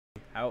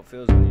How it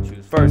feels when you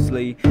choose.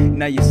 Firstly,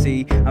 now you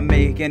see, I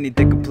make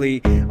anything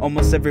complete.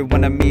 Almost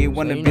everyone I meet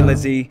wanna be like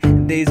Z.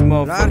 These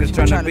motherfuckers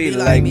tryna be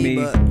like me.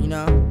 But, you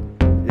know,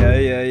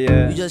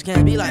 yeah. you just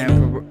can't be like me.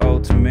 Emperorrr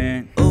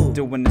ultimate,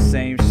 doing the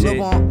same shit.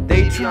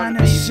 They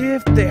tryna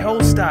shift their whole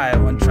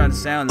style and trying to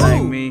sound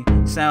like me,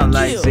 sound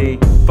like Z.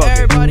 Fuck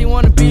Everybody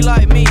wanna be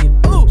like me.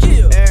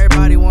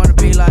 Everybody wanna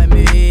be like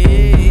me.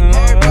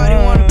 Everybody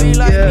wanna be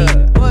like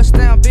me. Bust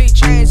down big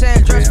chains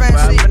and dress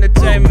fancy.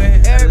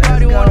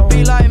 Everybody wanna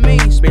be like me.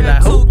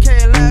 Spent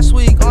 2K last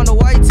week on the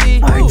white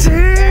tee.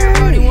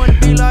 Everybody wanna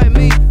be like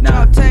me.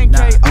 Now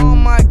 10K on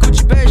my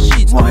Gucci bed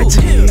sheets.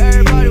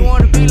 Everybody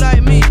wanna be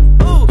like me.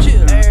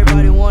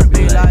 Everybody wanna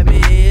be like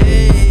me.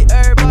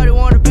 Everybody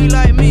wanna be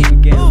like me.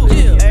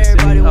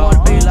 Everybody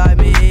wanna be like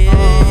me.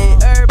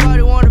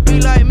 Everybody wanna be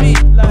like me.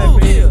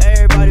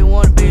 Everybody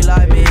wanna be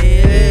like me.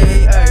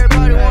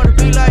 Everybody wanna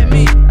be like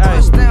me.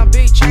 Bust down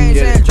big chains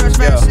and dress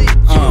fancy.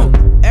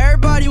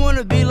 Everybody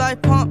wanna be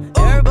like Pump.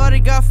 Everybody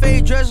got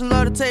fake dreads and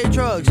love to take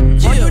drugs.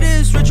 All you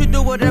this rich, you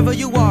do whatever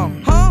you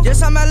want.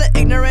 Yes, I'm hella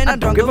ignorant, I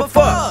don't give a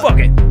fuck. Fuck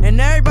it. And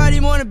everybody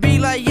wanna be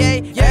like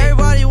Ye.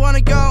 Everybody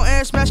wanna go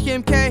and smash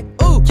Kim K.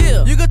 Ooh,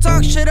 you can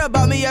talk shit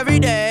about me every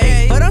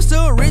day, but I'm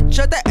still rich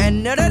at the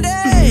end of the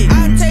day.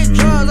 I take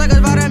drugs like it's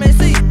vitamin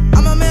C.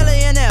 I'm a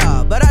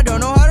millionaire, but I don't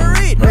know how to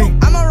read.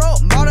 I'm a role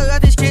model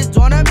that these kids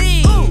wanna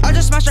be. I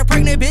just smashed a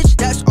pregnant bitch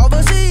that's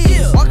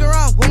overseas. Walking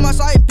around with my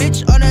side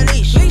bitch on a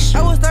leash.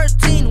 I was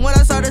 13 when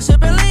I started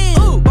sipping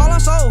lean. Ballin'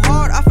 so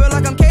hard, I feel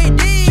like I'm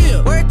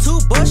KD. Wear 2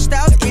 Bush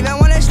styles even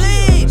when they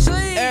sleep.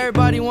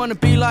 Everybody wanna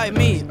be like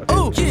me.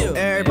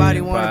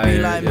 Everybody wanna be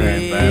like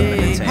me.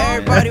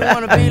 Everybody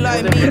wanna be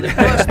like me.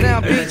 Bust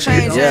down big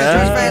chains and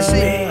dress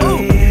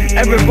fancy.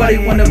 Everybody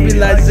wanna be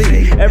like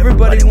Z.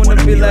 Everybody wanna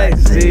be like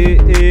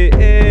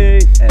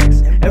Z-MiXx.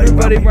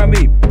 Everybody around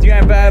me.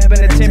 GrandVibe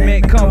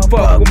Entertainment, come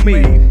fuck with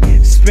me.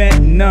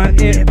 Spent none,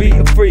 it be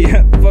free.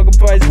 Fuck a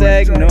price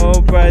tag,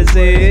 no price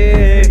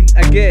tag.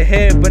 I get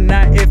head, but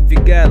not if you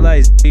got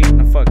like Z.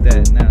 No, fuck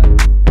that, nah.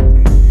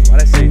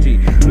 Why'd I say G?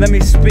 Let me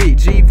speak.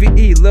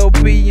 GVE, Lil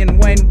B, and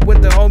Wayne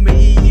with the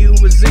homie EU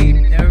with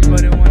Z.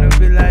 Everybody wanna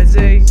be like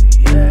Z.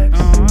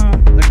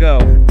 Let's go.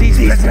 These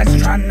guys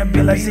tryna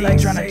be like Z,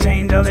 tryna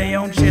change all their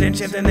own shit and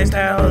shifting their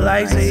style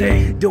like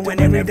Z. Doing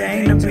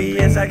everything to be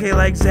exactly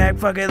like Zach,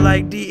 fuck it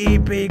like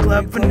DEP,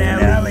 club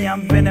finale.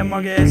 I'm finna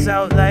mark it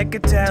out like a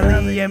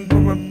tally.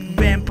 Emperorrr,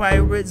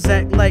 vampire,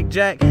 Zach like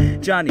Jack,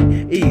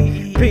 Johnny,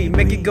 EP.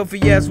 Make it go for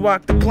yes,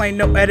 walk the plane,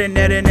 no edit.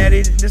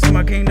 This is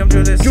my kingdom,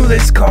 do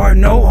this car,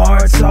 no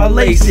hearts, all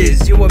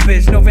laces. You a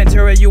bitch, no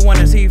Ventura, you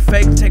wanna see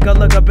fake? Take a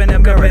look up in the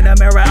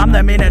mirror, I'm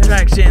the main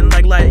attraction.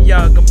 Like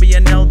y'all gonna be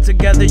an L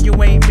together,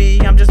 you ain't me.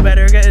 I'm just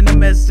better getting the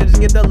message,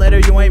 get the letter,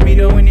 you ain't me.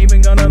 You ain't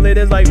even gonna let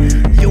it like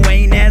you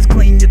ain't as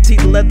clean, your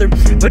teeth leather.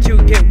 But you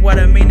get what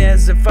I mean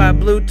as if I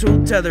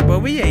Bluetooth tether. But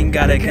we ain't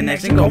got a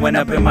connection going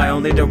up in my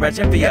only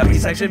direction. VIP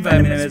section,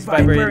 5 minutes,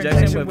 viper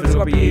injection with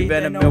Scorpion,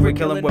 venom,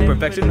 overkilling with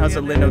perfection.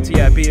 Hustling, no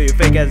TIP, or your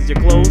fake ass is your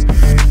clothes.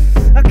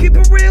 I keep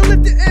it real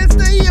if the ass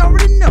they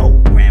already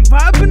know.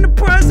 GrandVibe in the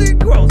prize it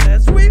grows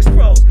as we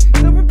expose.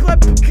 The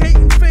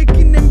replicating,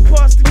 faking,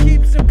 imposter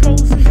keeps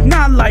imposing.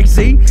 Not like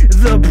Z,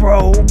 the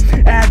pro.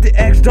 Add the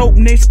X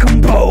dopeness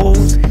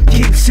compose.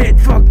 Keep shit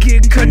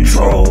fucking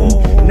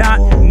control. Not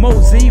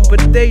Mosey,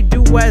 but they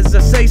do as I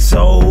say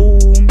so.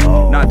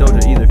 Not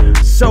Doja either.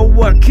 So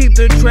what? Keep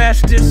the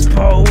trash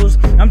disposed.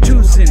 I'm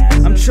chosen,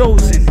 I'm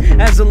chosen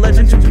as a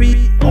legend to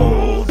be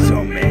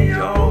ultimate.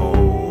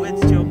 Yo,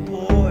 it's your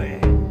boy.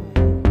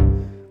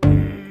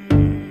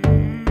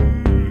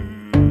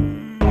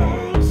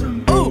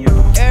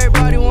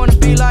 Everybody wanna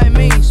be like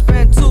me.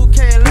 Spent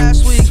 2K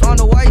last week on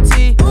the white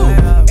tee.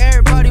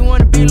 Everybody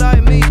wanna be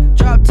like me.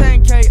 Drop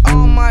 10K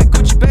on my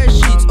Gucci bed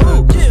sheets.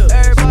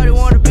 Everybody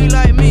wanna be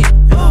like me.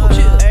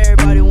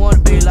 Everybody wanna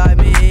be like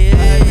me.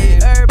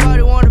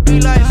 Everybody wanna be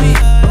like me.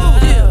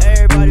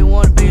 Everybody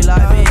wanna be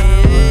like me.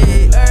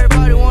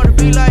 Everybody wanna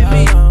be like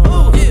me.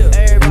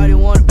 Everybody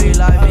wanna be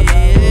like me.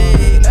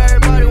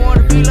 Everybody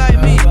wanna be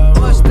like me.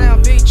 Bust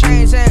down big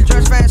chains and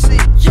dress fancy.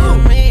 You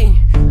me,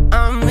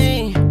 I'm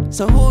me.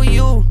 So who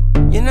you?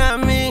 You're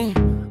not me.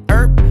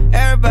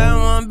 Everybody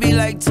wanna be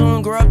like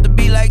Toon, grow up to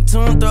be like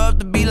Toon, throw up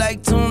to be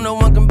like Toon. No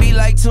one can be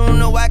like Toon.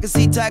 No, I can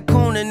see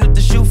Tycoon, and if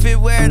the shoe fit,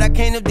 wear it. I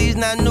can't if these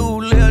not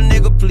new. Little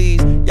nigga,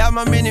 please. Y'all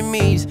my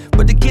mini-me's,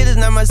 but the kid is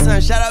not my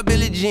son. Shout out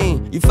Billie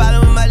Jean. You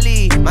following my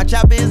lead. My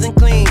chopper isn't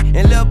clean,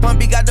 and Lil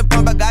Pumpy got the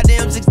pump. I got the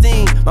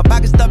M16. My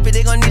pocket stuffy,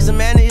 they gon' need some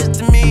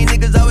antihistamine.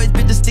 Niggas always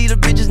bit the C, the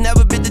bitches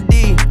never bit the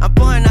D. I'm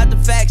pouring out the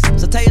facts,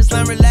 so tell your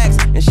slime relax.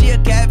 And she a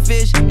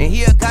catfish, and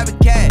he a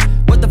copycat.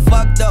 What the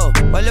fuck though?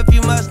 Well, if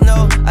you must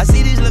know, I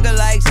see these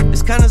lookalikes.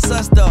 It's kinda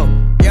sus though.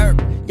 Yerp.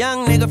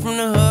 Young nigga from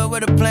the hood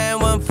with a plan.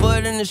 1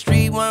 foot in the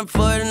street, 1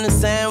 foot in the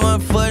sand, 1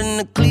 foot in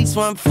the cleats,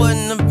 1 foot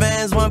in the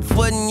vans, 1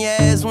 foot in your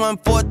ass,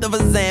 1/4 of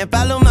a Zan.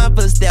 Follow my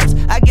footsteps,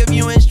 I give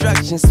you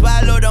instructions.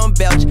 Swallow, don't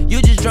belch.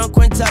 You just drunk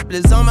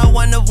quintuplets on my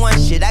 1 of 1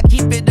 shit. I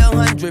keep it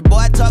 100. Boy,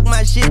 I talk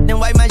my shit, then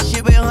wipe my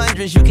shit with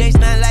hundreds. You can't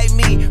stand like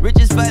me, rich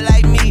as fuck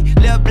like me.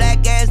 Little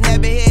black ass,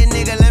 nappy head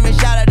nigga, let me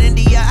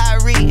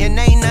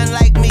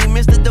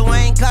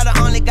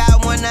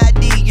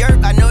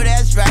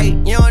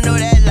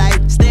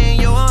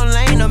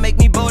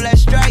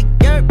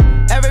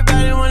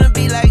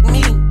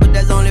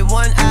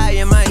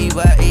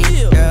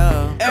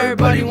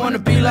Everybody wanna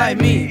be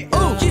like me.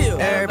 Ooh,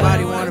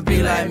 everybody wanna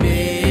be like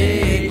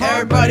me.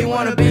 Everybody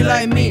wanna be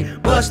like me.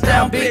 Bust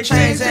down big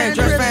chains and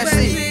dress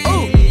fancy.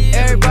 Ooh,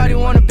 everybody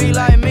wanna be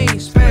like me.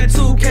 Spent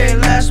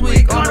 2K last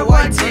week on a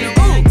white tee.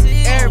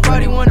 Ooh,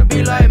 everybody wanna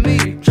be like me.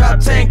 Drop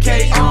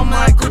 10K on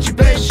my Gucci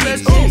bed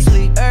sheets.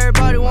 Ooh,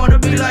 everybody wanna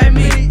be like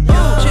me.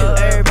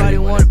 Everybody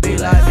wanna be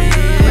like me.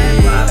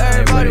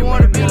 Everybody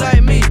wanna be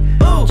like me.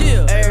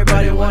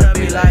 Everybody wanna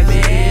be like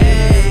me.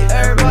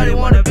 Everybody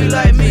wanna be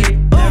like me.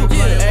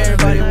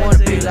 Everybody wanna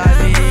be like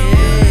me.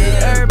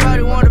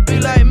 Everybody wanna be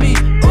like me.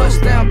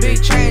 Bust down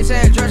big chains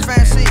and dress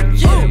fancy.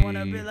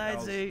 Wanna be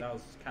like Z. That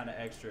was kind of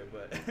extra,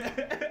 but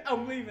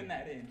I'm leaving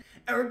that in.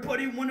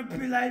 Everybody wanna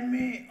be like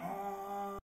me.